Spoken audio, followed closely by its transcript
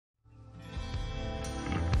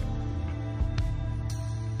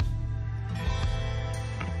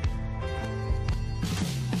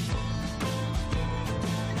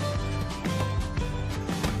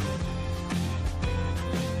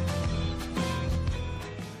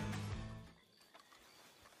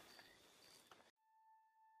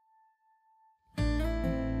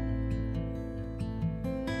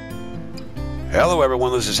Hello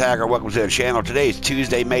everyone, this is Hacker. Welcome to the channel. Today is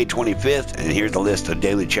Tuesday, May 25th, and here's the list of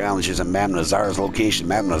daily challenges in Map Nazar's location.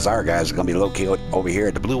 Map Nazar, guys, is going to be located over here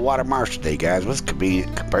at the Blue Water Marsh today, guys. This could be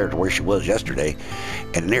compared to where she was yesterday.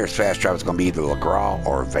 And the nearest fast travel is going to be either Rdr2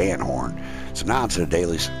 or Van Horn. So now onto the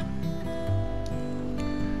dailies.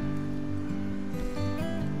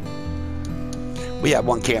 We have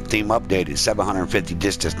one camp theme updated, 750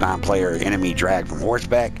 distance non-player enemy drag from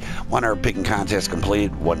horseback, 1 herb picking contest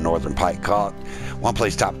completed, 1 northern pike caught, 1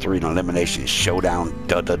 place top 3 in elimination showdown,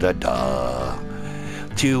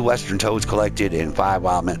 2 western toads collected, and 5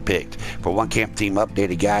 wild mint picked. For one camp theme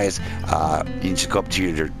updated, guys, you just go up to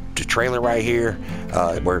your trailer right here,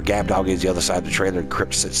 where Gab Dog is, the other side of the trailer, and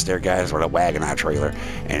Crypt sits there, guys, with a wagon eye trailer,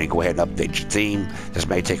 and you go ahead and update your theme. This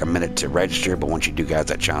may take a minute to register, but once you do, guys,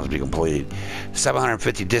 that challenge will be completed.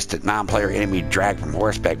 750 distant non-player enemy drag from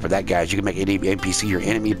horseback. For that, guys, you can make any NPC your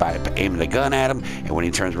enemy by aiming a gun at him, and when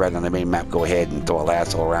he turns red on the main map, go ahead and throw a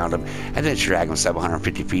lasso around him, and then drag him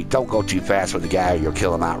 750 feet. Don't go too fast with the guy, or you'll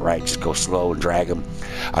kill him outright. Just go slow and drag him.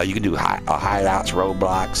 You can do hideouts,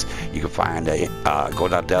 roadblocks. You can find go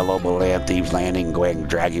down Del Lobo Land, Thieves Landing, and go ahead and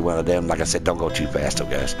drag you one of them. Like I said, don't go too fast, though,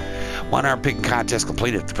 guys. 1 herb picking contest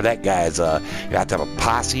completed. For that, guys, you have to have a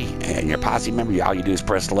posse, and your posse member, all you do is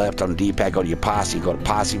press left on the D-pad, go to your posse, go to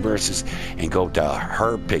posse versus, and go to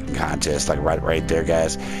herb picking contest, like right there,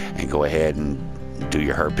 guys, and go ahead and do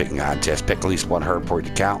your herb picking contest. Pick at least 1 herb for it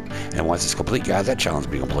to count, and once it's complete, guys, that challenge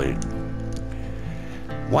will be completed.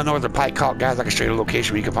 1 northern pike caught, guys. I can show you the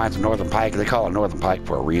location where you can find the northern pike. They call it northern pike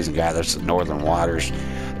for a reason, guys. That's the northern waters.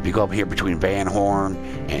 If you go up here between Van Horn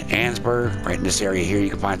and Ansburg, right in this area here, you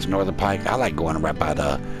can find the northern pike. I like going right by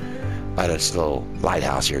this little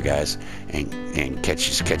lighthouse here, guys, and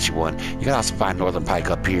catch you one. You can also find northern pike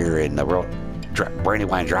up here in the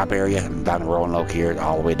Brandywine drop area, down the Roanoke here,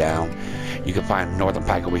 all the way down. You can find northern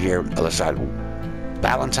pike over here, other side of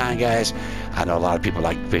Valentine, guys. I know a lot of people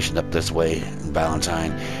like fishing up this way in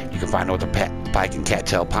Valentine. You can find northern pike in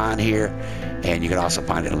Cattail Pond here, and you can also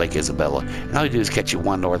find it in Lake Isabella. And all you do is catch you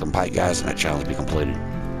 1 northern pike, guys, and that challenge will be completed.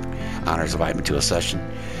 Honors invite me to a session.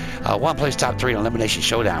 1 place top 3 in elimination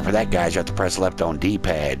showdown. For that, guys, you have to press left on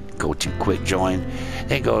D-pad, go to quick join,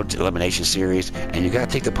 then go to elimination series, and you got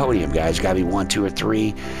to take the podium, guys. You got to be 1, 2, or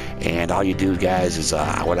 3, and all you do, guys, is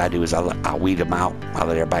what I do is I'll weed them out. I'll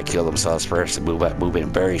let everybody kill themselves first and move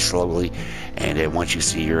in very slowly, and then once you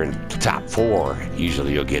see you're in the top 4,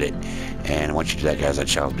 usually you'll get it. And once you do that, guys, that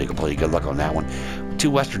challenge will be completed. Good luck on that one.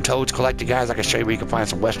 2 western toads collected, guys. I can show you where you can find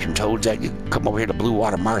some western toads at. You come over here to Blue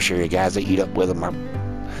Water Marsh area, guys. They eat up with them.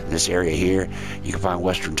 In this area here, you can find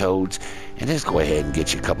western toads, and just go ahead and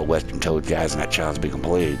get you a couple western toads, guys, and that challenge will be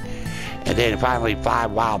completed. And then finally,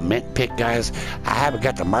 5 wild mint pick, guys. I haven't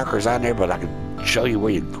got the markers on there, but I can show you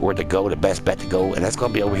where to go, the best bet to go, and that's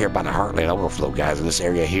going to be over here by the Heartland Overflow, guys, in this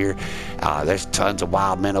area here. There's tons of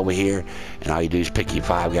wild mint over here, and all you do is pick your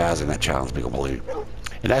 5 guys, and that challenge will be completed.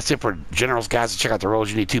 And that's it for generals, guys. Check out the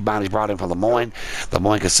roads. You need 2 bounties brought in from Lemoyne.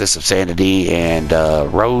 Lemoyne consists of Sanity and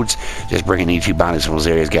roads. Just bringing in 2 bounties from those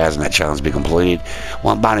areas, guys, and that challenge will be completed.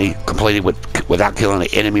 1 bounty completed without killing an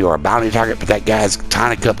enemy or a bounty target. But that, guys,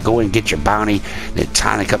 Tiny Cup, go in and get your bounty. Then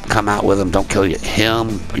Tiny Cup, come out with him. Don't kill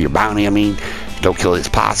him, your bounty, I mean. Don't kill his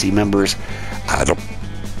posse members.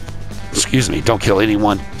 Don't kill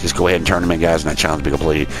anyone. Just go ahead and turn them in, guys, and that challenge will be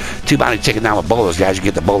completed. 2 bounty taken down with bolas, guys. You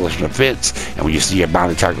get the bolas from the fence, and when you see your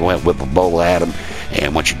bounty target, go ahead and whip a bola at them.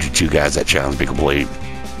 And once you do 2, guys, that challenge will be completed.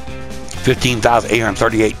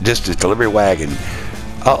 15,838 distance delivery wagon.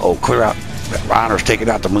 Clear out. Honors taking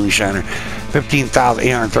out the moonshiner.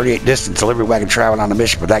 15,838 distance delivery wagon traveling on the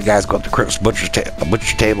mission. For that, guys, go up to Crips Butcher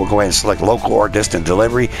Table, go ahead and select local or distant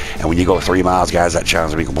delivery, and when you go 3 miles, guys, that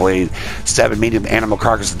challenge will be completed. 7 medium animal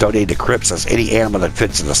carcasses donated to Crips. That's any animal that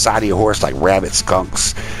fits in the side of your horse, like rabbits,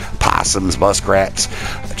 skunks, possums, muskrats.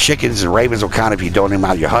 Chickens and ravens will count if you donate them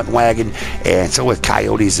out of your hunting wagon, and so with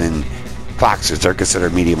coyotes and foxes, they're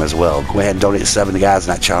considered medium as well. Go ahead and donate 7 guys,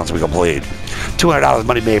 and that challenge will be completed. $200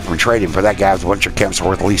 money made from trading. For that, guys, once your camp's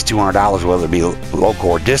worth at least $200, whether it be local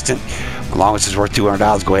or distant, as long as it's worth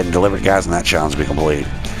 $200, go ahead and deliver it, guys, and that challenge will be completed.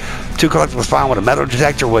 2 collectibles found with a metal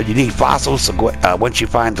detector. Well, you need fossils. So once you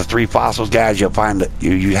find the 3 fossils, guys, you'll find that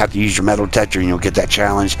you have to use your metal detector, and you'll get that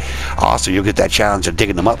challenge. Also, you'll get that challenge of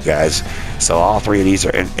digging them up, guys. So all 3 of these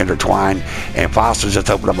are intertwined. And fossils, just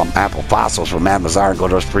open up a map of fossils from Map Nazar and go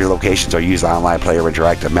to those 3 locations, or use online player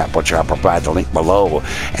interactive map, which I'll provide the link below.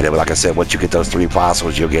 And then, like I said, once you get those 3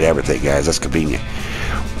 fossils, you'll get everything, guys. That's convenient.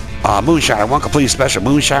 Moonshine, one complete special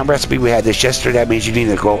moonshine recipe. We had this yesterday. That means you need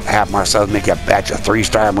to go have Marcel make a batch of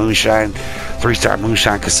 3-star moonshine. 3-star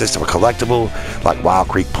moonshine consists of a collectible like Wild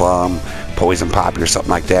Creek Plum, Poison Poppy, or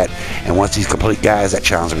something like that. And once these complete, guys, that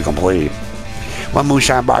challenge will be completed. One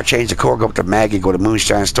moonshine bar, change the core, go up to Maggie, go to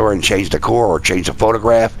Moonshine Store and change the core or change the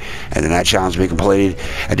photograph, and then that challenge will be completed.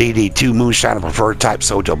 And then you need 2 moonshine of preferred type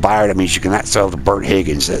sold to a buyer. That means you cannot sell to Bert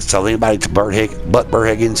Higgins. Sell anybody to Bert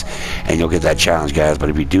Higgins, and you'll get that challenge, guys. But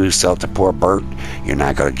if you do sell it to poor Bert, you're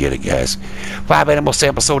not going to get it, guys. 5 animal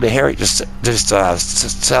samples sold to Harry. Just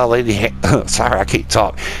sell any. Sorry, I can't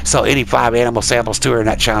talk. Sell any 5 animal samples to her, and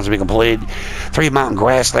that challenge will be completed. 3 mountain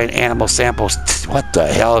grassland animal samples. What the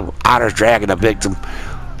hell? Otter's dragging a victim.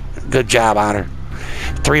 Good job, Otter.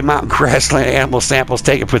 3 mountain grassland animal samples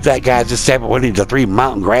taken with that, guys. Just sample one of the 3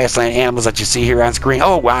 mountain grassland animals that you see here on screen.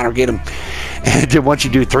 Oh, Otter, get them. And then once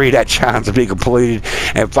you do 3, that challenge will be completed.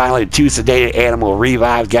 And finally, 2 sedated animal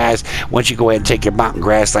revives, guys. Once you go ahead and take your mountain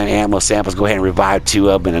grassland animal samples, go ahead and revive 2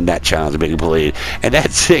 of them, and then that challenge will be completed. And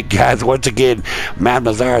that's it, guys. Once again, Mount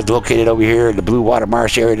Nazar is located over here in the Blue Water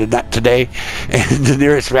Marsh area today. And the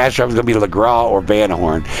nearest smash shop is going to be LeGras or Van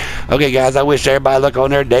Horn. Okay, guys, I wish everybody luck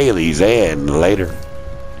on their dailies, and later.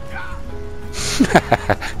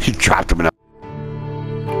 He dropped him in a